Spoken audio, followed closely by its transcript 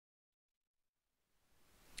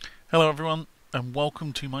Hello everyone, and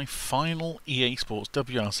welcome to my final EA Sports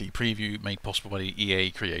WRC preview made possible by the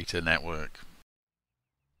EA Creator Network.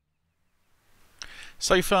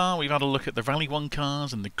 So far we've had a look at the Rally 1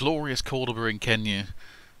 cars and the glorious Cordoba in Kenya,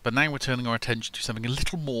 but now we're turning our attention to something a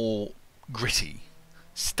little more gritty.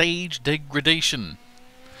 Stage degradation.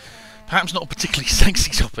 Perhaps not a particularly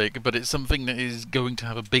sexy topic, but it's something that is going to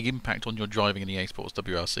have a big impact on your driving in EA Sports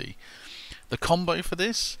WRC. The combo for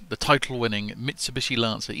this, the title-winning Mitsubishi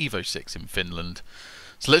Lancer Evo 6 in Finland.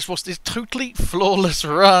 So let's watch this totally flawless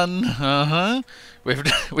run,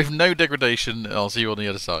 with no degradation. I'll see you on the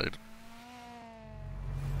other side.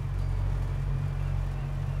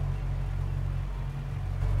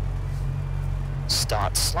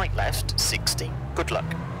 Start slight left, 60. Good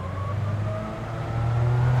luck.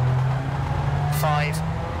 5,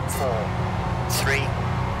 4, 3,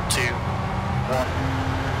 2, 1.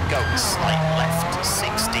 Go slight left,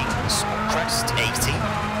 60, small crest, 80,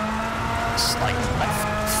 slight left,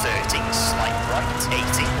 30, slight right,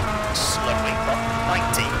 80, slowly up,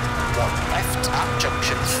 90, 1 left at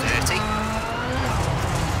junction, 30,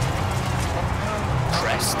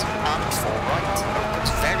 crest, and 4 right,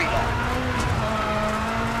 opens very long,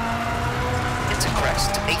 into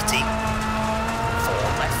crest, 80, 4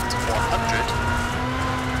 left, 100,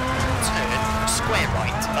 turn, square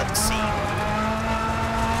right, unseen,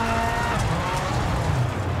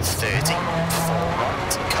 30, 4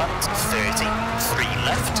 right, cut, 30, 3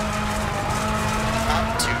 left, and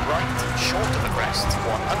 2 right, short of the crest, 100,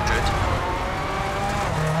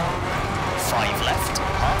 5 left,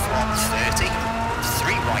 half long, 30,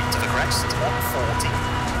 3 right to the crest, 140,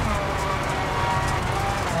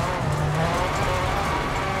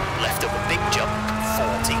 left of a big jump,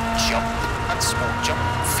 40, jump, and small jump,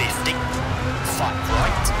 50, 5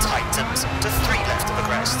 right, tightens, to 3 left of the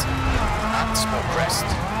crest, and small crest,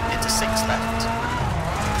 into 6 left,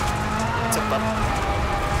 to bump,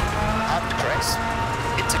 and crest,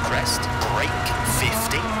 into crest, brake,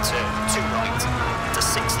 50, turn 2 right, to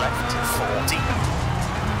 6 left, 40,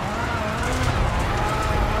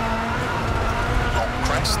 long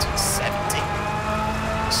crest, 70,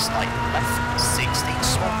 slight left, 60,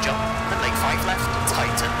 small jump, and make 5 left,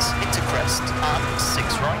 tightens, into crest, and 6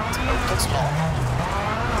 right, opens long,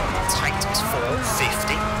 tightens 4,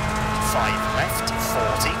 50, 5 left,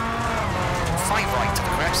 40, 5 right to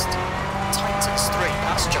the crest, tightens 3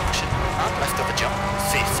 past junction, and left of the jump,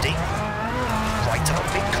 50, right of a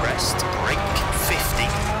big crest, brake, 50,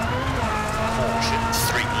 caution,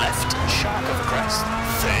 3 left, sharp of the crest,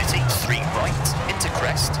 30, 3 right, into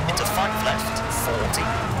crest, into 5 left, 40,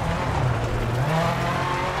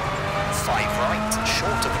 5 right,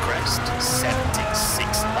 short of the crest, 70,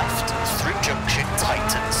 6 left, through junction,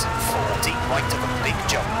 tightens, 40, right of a big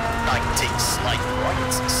jump, 90, slight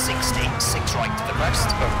right, 60, 6 right to the crest,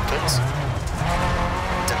 opens,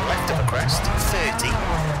 to the left of the crest, 30, 4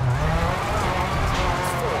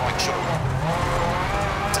 right short,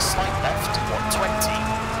 to slight left, 120,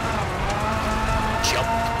 jump,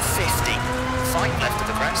 50, 5 left of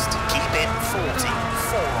the crest, keep in, 40,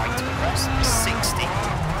 4 right to the crest, 60,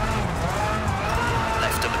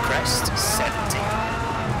 left of the crest, 70,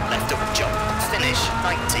 left of a jump, finish,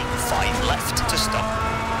 90, 5 left to stop.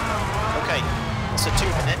 Okay, so 2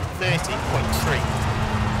 minute 30.3.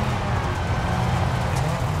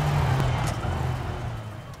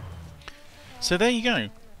 So there you go,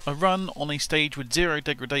 a run on a stage with 0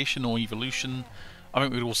 degradation or evolution. I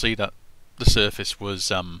think we'd all see that the surface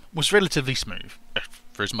was relatively smooth,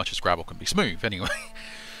 for as much as gravel can be smooth anyway.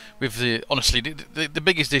 With honestly, the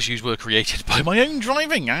biggest issues were created by my own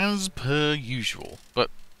driving, as per usual.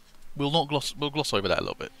 But we'll gloss over that a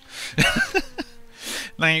little bit.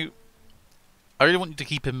 Now, I really want you to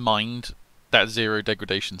keep in mind that 0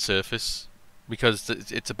 degradation surface, because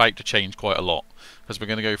it's about to change quite a lot. Because we're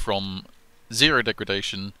going to go from 0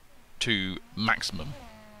 degradation to maximum.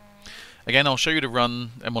 Again, I'll show you the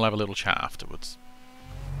run, and we'll have a little chat afterwards.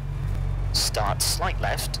 Start slight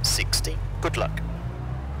left, 60. Good luck.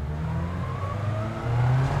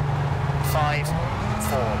 5, 4,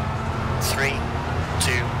 3,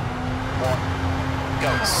 2, 1.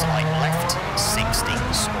 Go slight left, 60,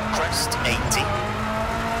 small crest, 80.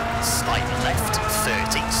 Slight left,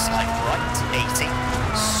 30, slight right, 80.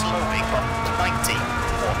 Slowing up, 90.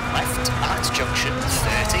 1 left, at junction,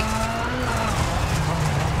 30.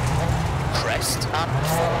 Crest, and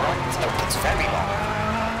 4 right, opens very long.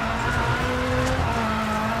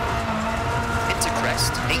 Into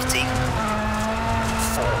crest, 80.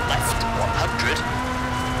 4 left, 100,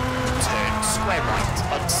 turn square right,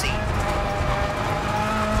 unseen,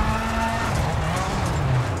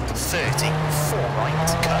 30, 4 right,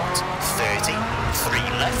 cut, 30, 3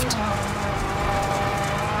 left,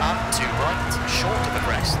 and 2 right, short of the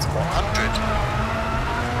crest, 100.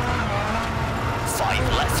 5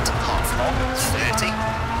 left, half long, 30,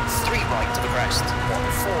 3 right of the crest,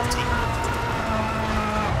 140.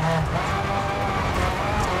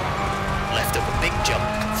 Left of a big jump,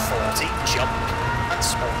 40, jump, and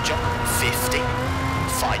small jump, 50.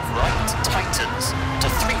 5 right, tightens, to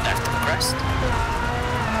 3 left of the crest,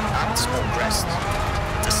 and small crest,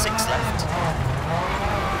 to 6 left,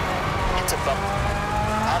 into bump,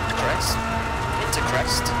 and crest, into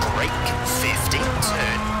crest, brake, 50,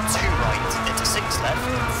 turn, 2 right, into 6 left,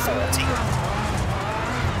 40.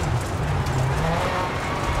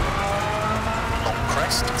 Long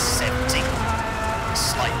crest, 70,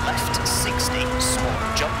 slight left, 60, small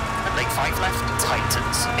jump, and make 5 left,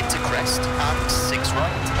 tightens, into crest, and 6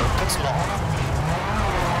 right, opens long.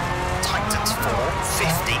 Tightens 4,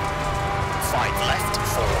 50, 5 left,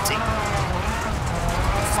 40.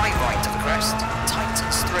 5 right of the crest,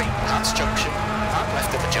 tightens 3, hands junction, and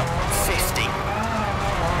left of the jump, 50.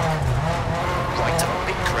 Right of a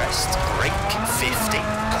big crest, brake, 50,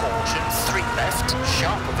 caution, 3 left,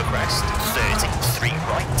 sharp of the crest, 30, 3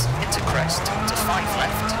 right, into crest, to 5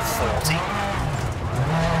 left, 40.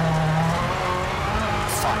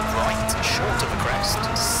 5 right, short of the crest,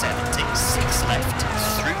 70, 6 left,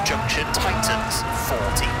 through junction, tightens,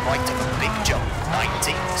 40, right of a big jump,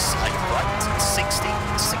 90, slight right, 60,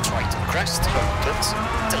 6 right of the crest, opens,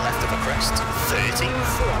 to left of the crest, 30,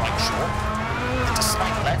 4 right short, into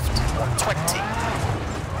slight left, 120.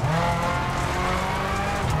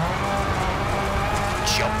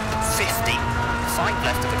 Jump, 50, 5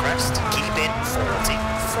 left of the crest, keep in, 40,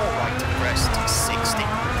 4 right of the crest, 60.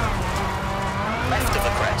 Left of the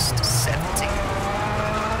crest, 70.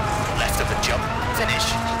 Left of the jump,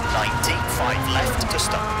 finish, 90, 5 left to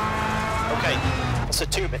stop. Okay, that's a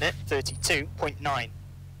 2-minute 32.9.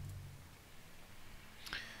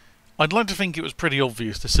 I'd like to think it was pretty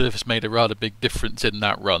obvious the surface made a rather big difference in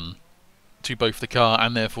that run, to both the car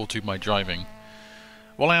and therefore to my driving.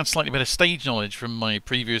 While I had slightly better stage knowledge from my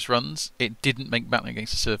previous runs, it didn't make battling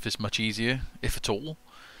against the surface much easier, if at all.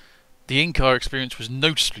 The in-car experience was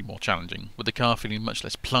noticeably more challenging, with the car feeling much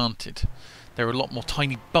less planted. There were a lot more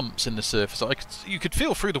tiny bumps in the surface you could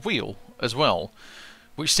feel through the wheel as well,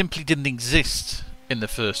 which simply didn't exist in the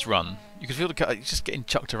first run. You could feel the car just getting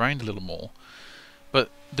chucked around a little more. But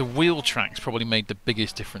the wheel tracks probably made the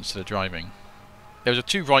biggest difference to the driving. There was a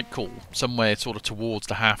 2 right call, somewhere sort of towards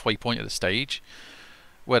the halfway point of the stage,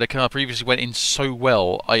 where the car previously went in so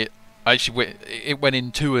well, it went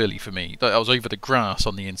in too early for me. I was over the grass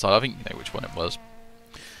on the inside. I think you know which one it was.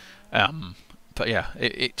 But yeah,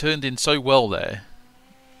 it turned in so well there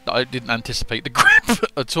that I didn't anticipate the grip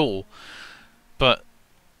at all. But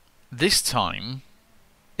this time,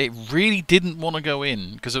 it really didn't want to go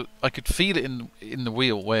in because I could feel it in the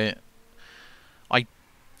wheel where I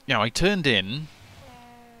turned in,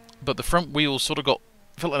 but the front wheel sort of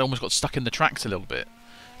felt like I almost got stuck in the tracks a little bit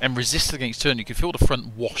and resisted against turn. You could feel the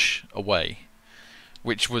front wash away,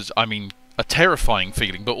 which was, I mean, a terrifying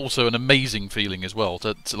feeling, but also an amazing feeling as well.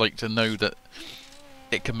 To know that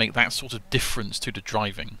it can make that sort of difference to the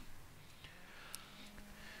driving.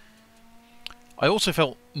 I also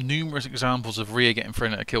felt numerous examples of rear getting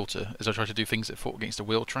thrown at a kilter as I tried to do things that fought against the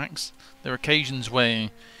wheel tracks. There are occasions where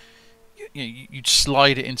you'd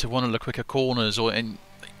slide it into one of the quicker corners, and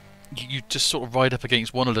you just sort of ride up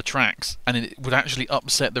against one of the tracks, and it would actually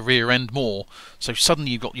upset the rear end more. So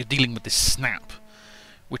suddenly you're dealing with this snap,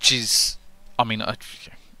 which is, I mean,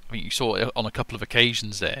 you saw it on a couple of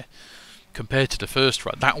occasions there. Compared to the first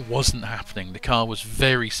run, that wasn't happening. The car was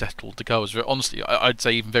very settled. The car was very, honestly, I'd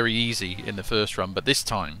say even very easy in the first run. But this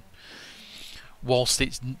time, whilst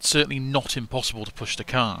it's certainly not impossible to push the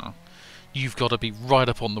car, you've got to be right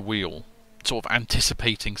up on the wheel, sort of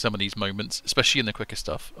anticipating some of these moments, especially in the quicker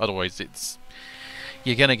stuff. Otherwise,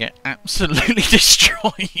 you're going to get absolutely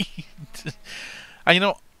destroyed. And you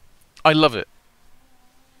know, I love it.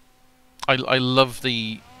 I love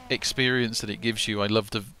the experience that it gives you. I love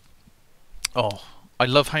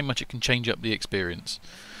how much it can change up the experience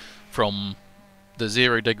from the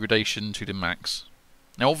 0 degradation to the max.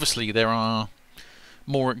 Now, obviously, there are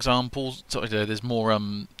more examples. So there's more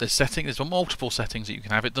there's settings. There's multiple settings that you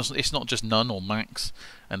can have. It's not just none or max,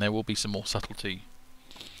 and there will be some more subtlety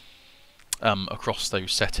across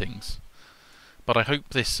those settings. But I hope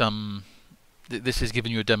this this has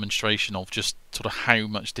given you a demonstration of just sort of how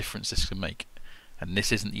much difference this can make. And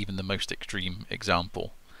this isn't even the most extreme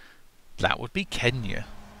example. That would be Kenya.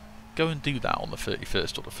 Go and do that on the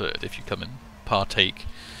 31st or the 3rd if you come and partake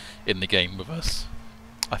in the game with us.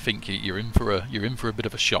 I think you're in for a bit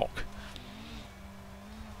of a shock.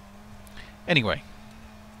 Anyway,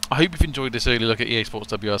 I hope you've enjoyed this early look at EA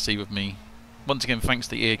Sports WRC with me. Once again, thanks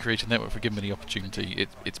to the EA Creator Network for giving me the opportunity.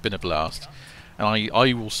 It's been a blast. And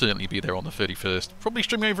I will certainly be there on the 31st. Probably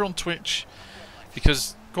streaming over on Twitch,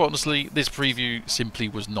 because, quite honestly, this preview simply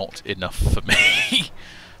was not enough for me.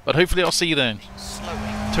 But hopefully I'll see you then.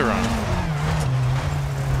 Ta-ra.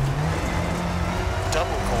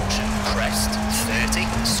 Double caution, crest, 30,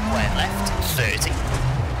 square left, 30.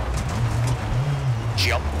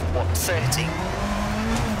 Jump, 130.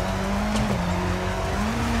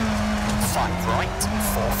 5 right,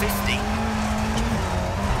 450.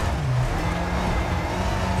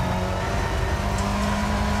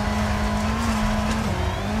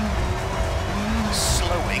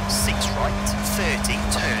 Slowing, 6 right, 30,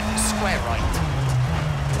 turn, square right.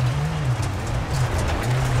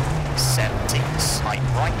 70, slight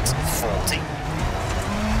right, 40.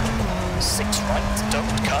 6 right,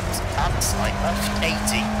 don't cut, and slight left,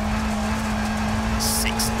 80.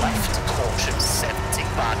 6 left, caution, 70,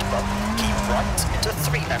 bad bump, keep right, into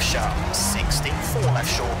 3 left sharp, 60, 4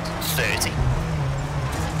 left short, 30.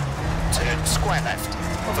 Turn square left,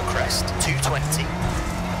 over crest, 220.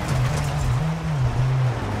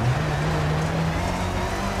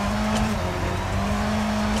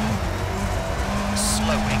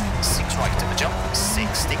 Slowing, 6 right to the jump,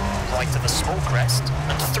 60, right to the small crest,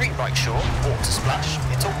 and 3 right short, water splash,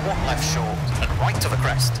 into 1 left short, and right to the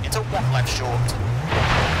crest, into 1 left short.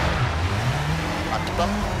 And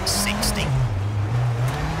bump, 60.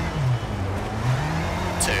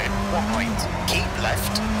 Turn, 1 right, keep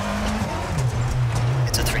left,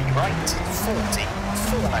 into 3 right, 40,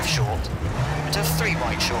 4 left short, into 3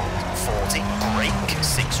 right short, 40, brake,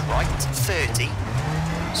 6 right, 30.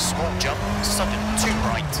 Small jump, sudden 2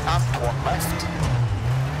 right and 1 left.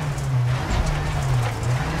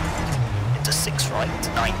 Into 6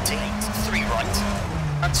 right, 90, 3 right.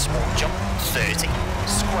 And small jump, 30.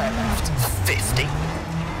 Square left, 50.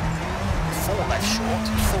 4 left short,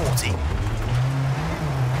 40.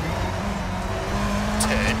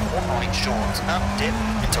 Turn 1 right short and dip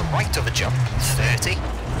into right of a jump, 30.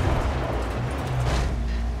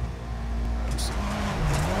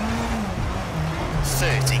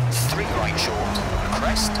 30, 3 right short,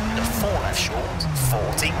 crest, into 4 left short,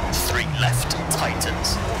 40, 3 left,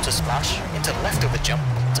 tightens, water splash, into left of the jump,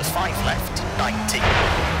 to 5 left, 90.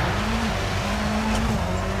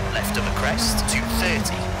 Left of the crest,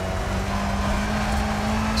 230.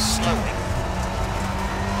 Slowing.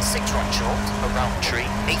 6 right short, around tree,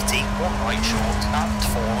 80, 1 right short, and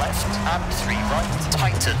 4 left, and 3 right,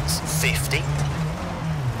 tightens, 50.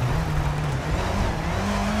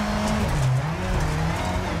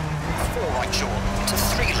 4 right short, to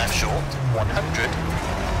 3 left short, 100.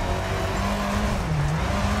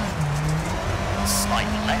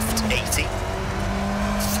 Slight left, 80.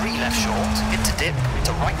 3 left short, into dip,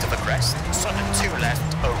 into right of the crest, sudden 2 left,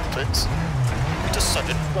 opens. Into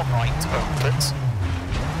sudden 1 right, opens.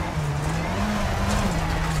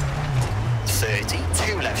 30,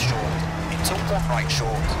 2 left short, into 1 right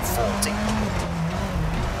short, 40.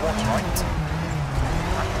 1 right,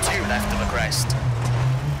 and 2 left of the crest.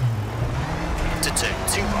 To turn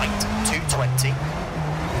 2 right, 220.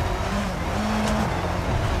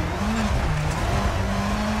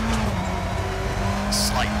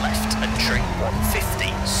 Slight left, entry 150,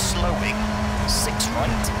 slowing, 6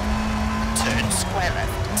 right. Turn square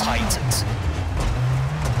left, tightens.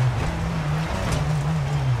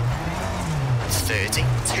 30,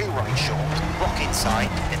 2 right short, rock inside,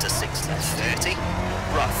 into 6 left, 30.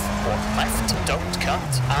 Rough, 1 left, don't cut,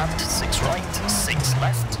 and 6 right, 6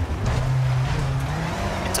 left.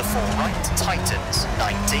 Into 4 right, tightens,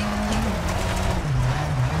 90.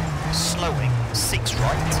 Slowing, 6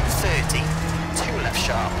 right, 30. 2 left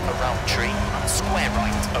sharp, around tree, and square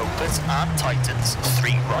right, opens and tightens,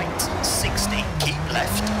 3 right, 60, keep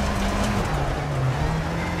left.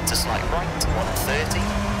 Into slight right, 130.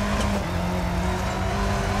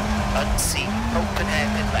 Unseen, open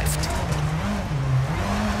hairpin left.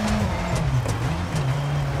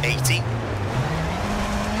 80.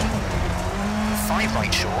 5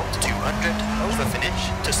 right short, 200, over finish,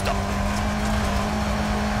 to stop.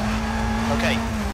 Okay.